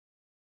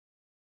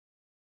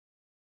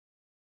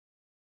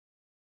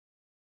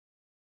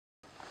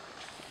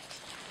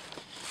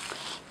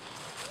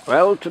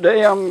Well,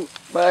 today I'm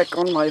back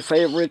on my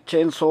favorite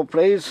chainsaw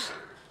place,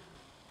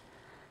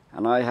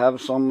 and I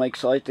have some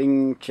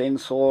exciting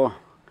chainsaw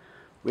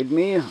with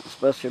me,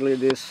 especially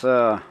this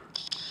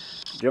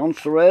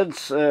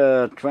Jonsered's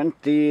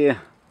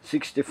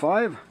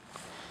 2065.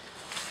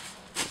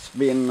 It's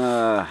been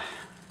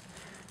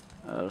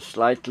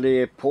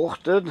slightly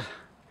ported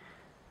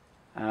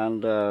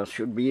and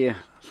should be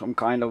some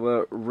kind of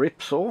a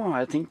rip saw,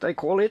 I think they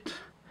call it.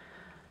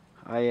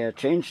 I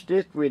changed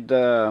it with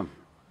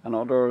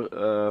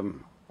or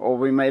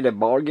we made a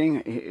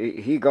bargain.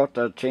 He got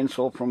a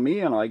chainsaw from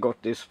me and I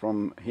got this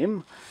from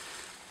him.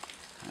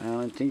 And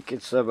I think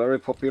it's a very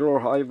popular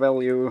high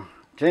value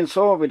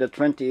chainsaw with a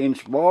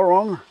 20-inch bar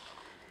on,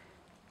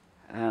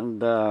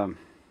 and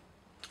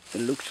it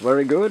looks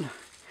very good.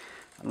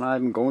 And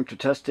I'm going to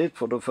test it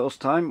for the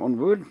first time on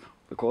wood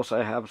because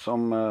I have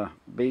some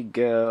big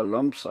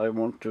lumps I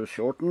want to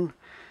shorten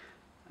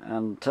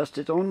and test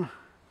it on.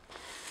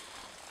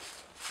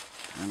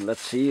 And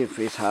let's see if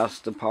it has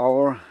the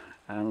power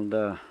and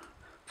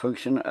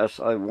function as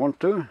I want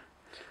to.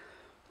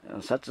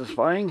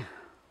 Satisfying?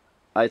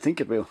 I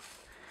think it will.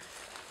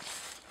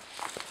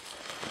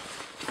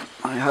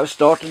 I have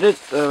started it,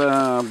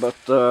 but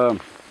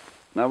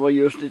never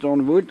used it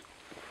on wood.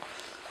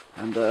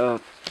 And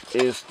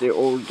is the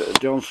old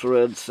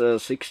Jonsered's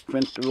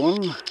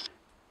 621.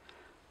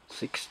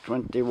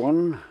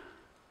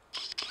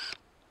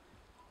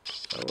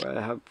 So I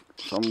have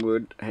some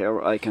wood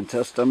here I can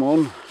test them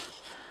on.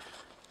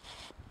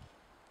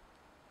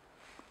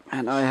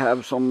 And I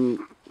have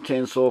some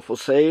chainsaw for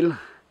sale,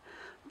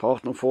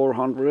 Partner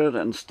 400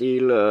 and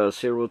Steel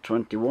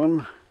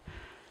 021.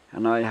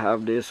 And I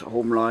have this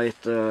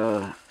Homelight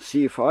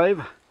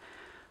C5,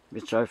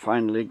 which I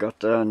finally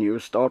got a new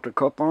starter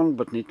cup on,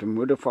 but need to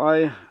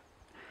modify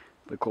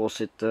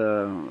because it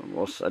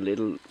was a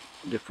little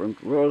different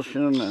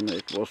version and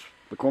it was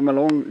become a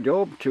long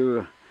job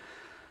to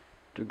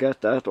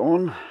get that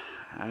on.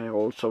 I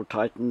also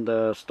tightened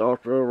the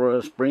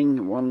starter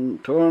spring one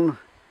turn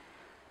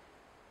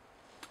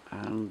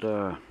and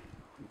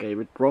gave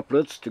it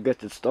droplets to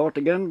get it start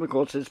again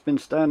because it's been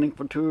standing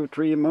for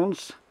 2-3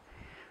 months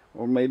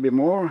or maybe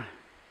more.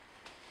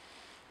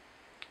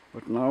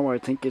 But now I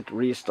think it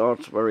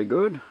restarts very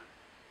good.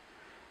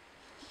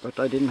 But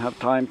I didn't have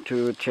time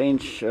to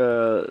change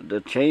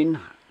the chain.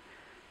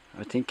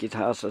 I think it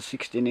has a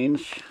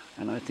 16-inch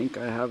and I think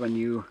I have a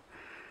new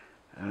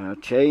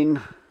chain.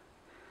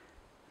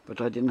 But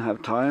I didn't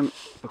have time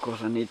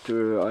because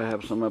I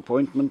have some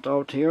appointment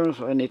out here,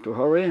 so I need to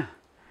hurry.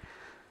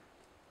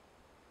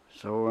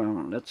 So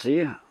let's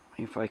see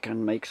if I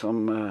can make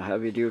some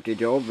heavy-duty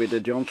job with the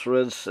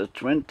Jonsered's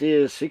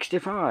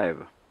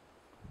 2065.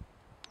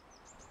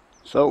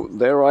 So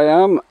there I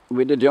am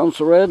with the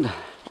Jonsered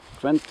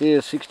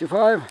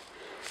 2065,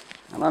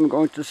 and I'm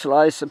going to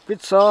slice a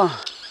pizza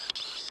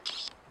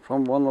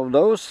from one of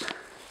those.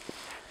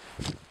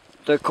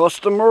 The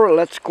customer,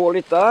 let's call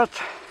it that,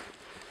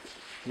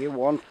 he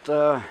wants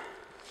a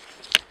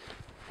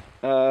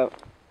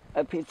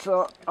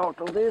pizza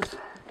out of this,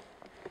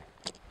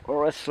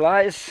 or a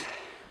slice.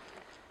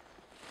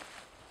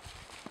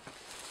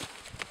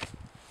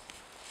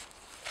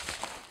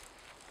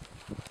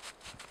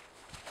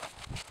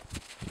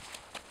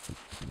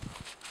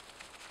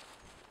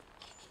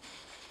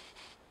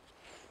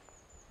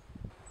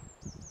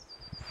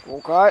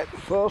 Okay,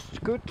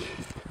 first cut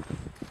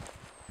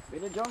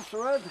with the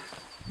Jonsered.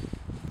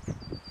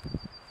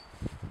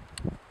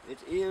 It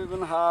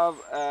even have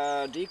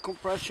a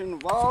decompression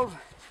valve,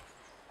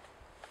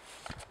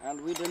 and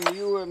with the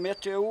new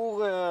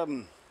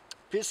Meteor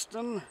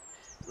piston,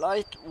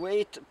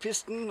 lightweight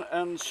piston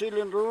and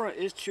cylinder,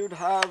 it should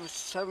have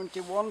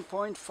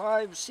 71.5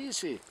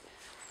 cc.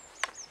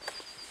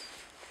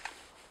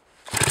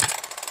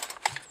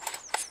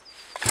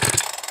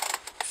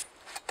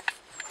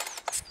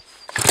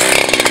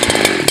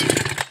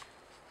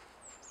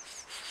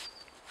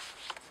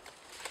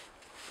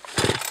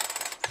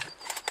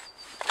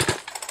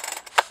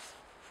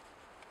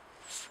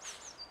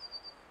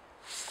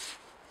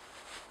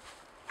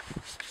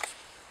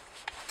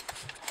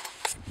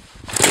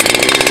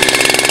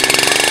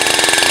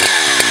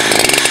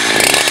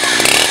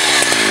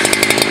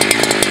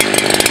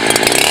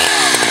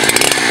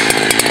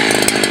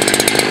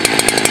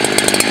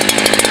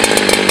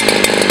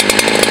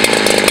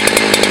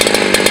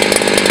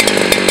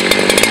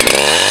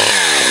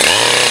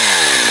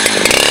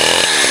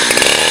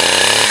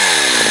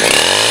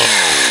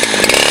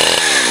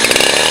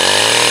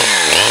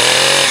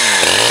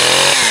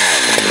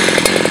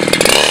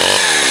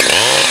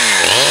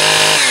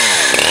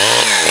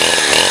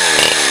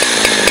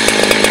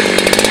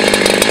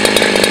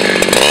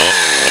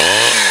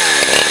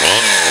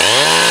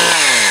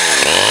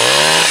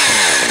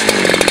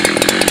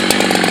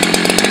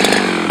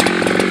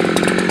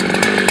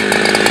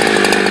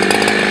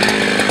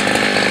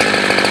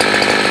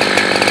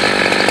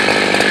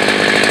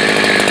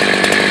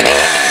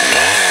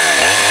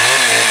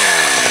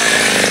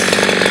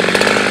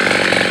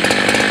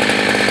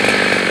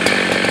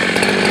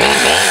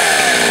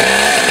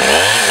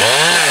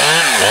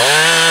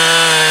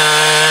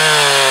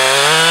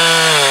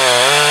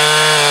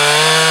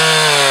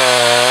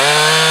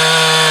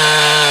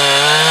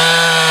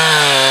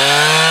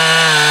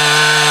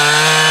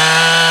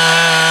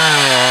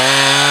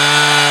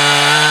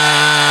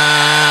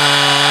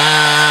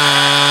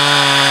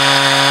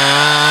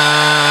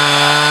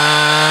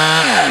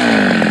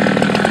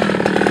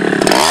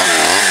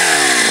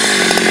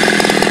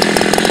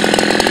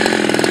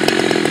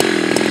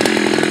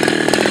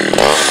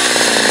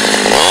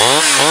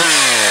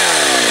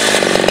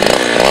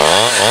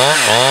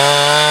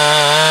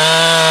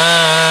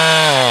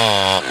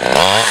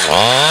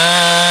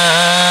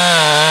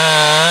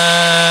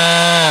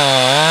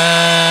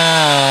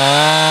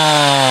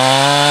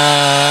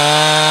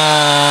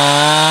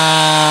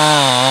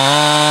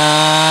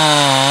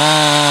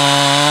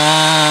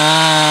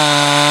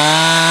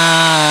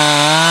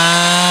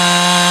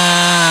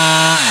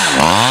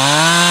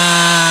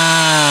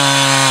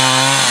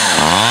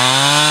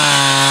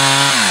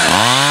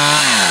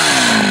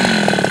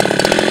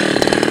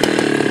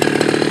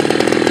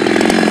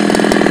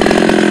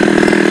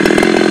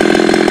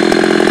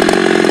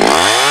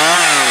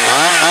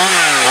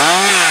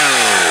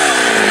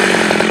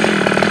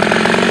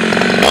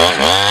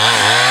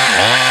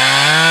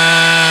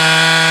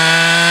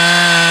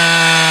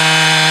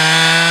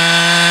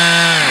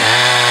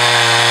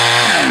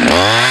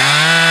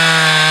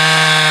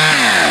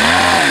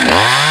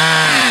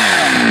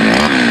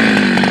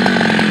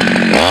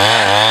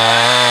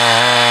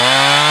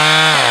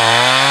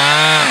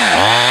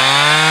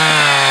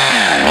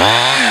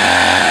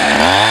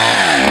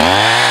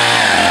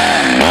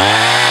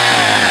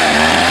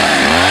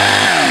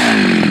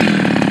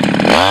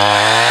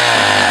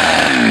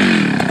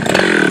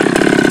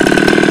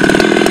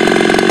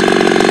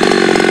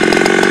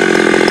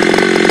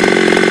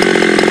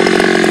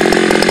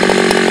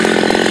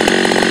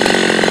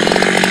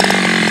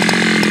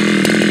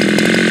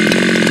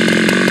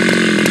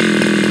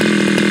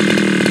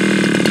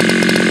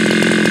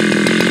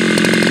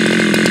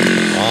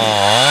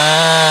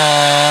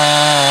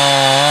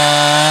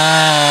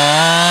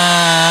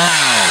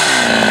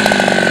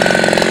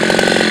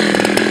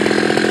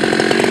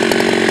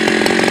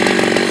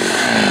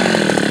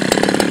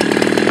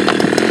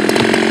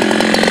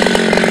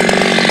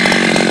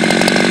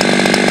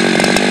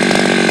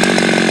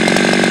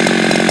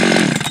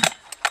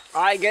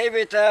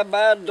 it a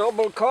bad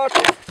double cut,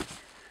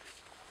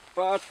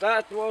 but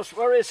that was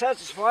very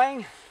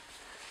satisfying.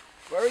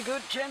 Very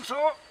good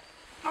chainsaw,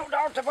 no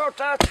doubt about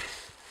that,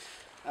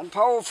 and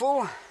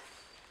powerful.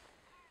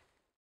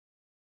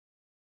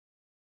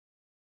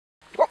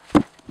 Whoa,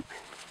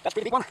 that's a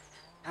pretty big one.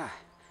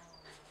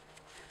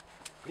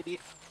 Pretty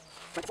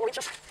 24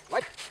 inches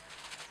wide.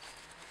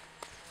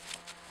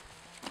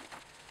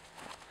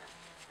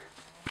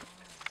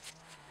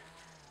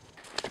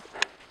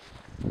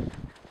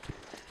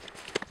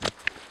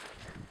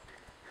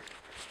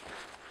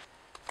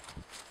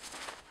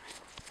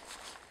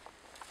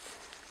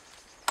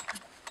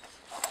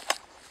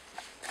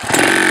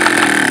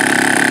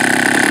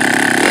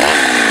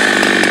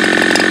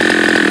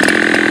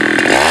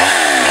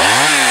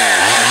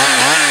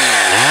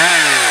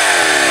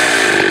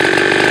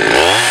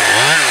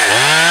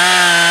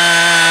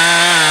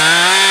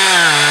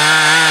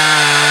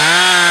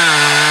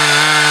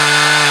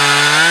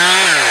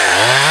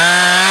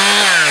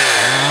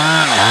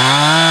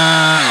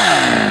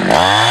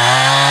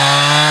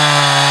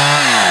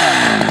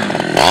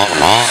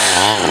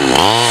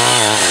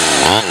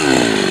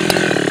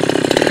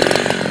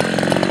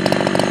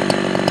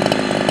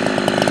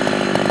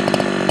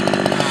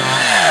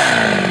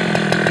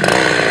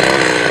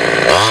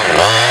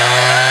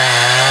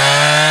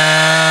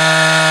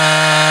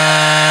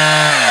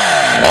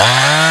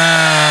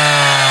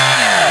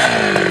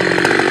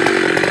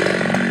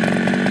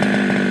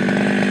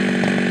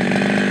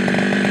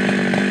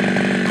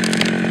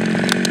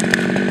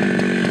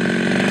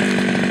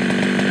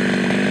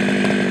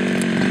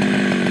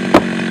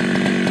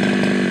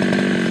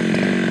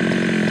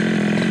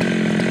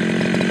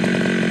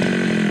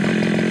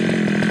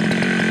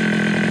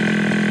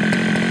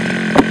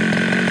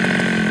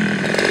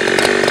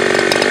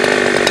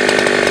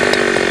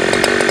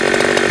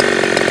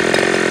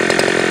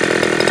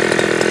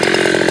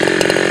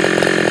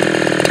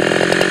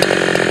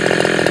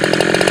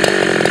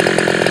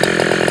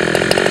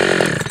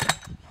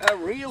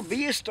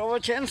 Beast of a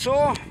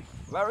chainsaw,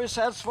 very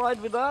satisfied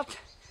with that.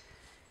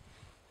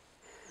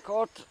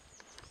 Caught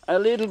a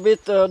little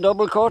bit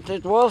double cut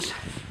it was,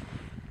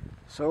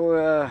 so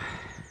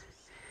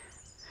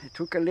it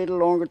took a little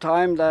longer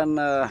time than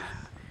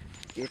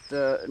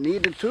it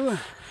needed to,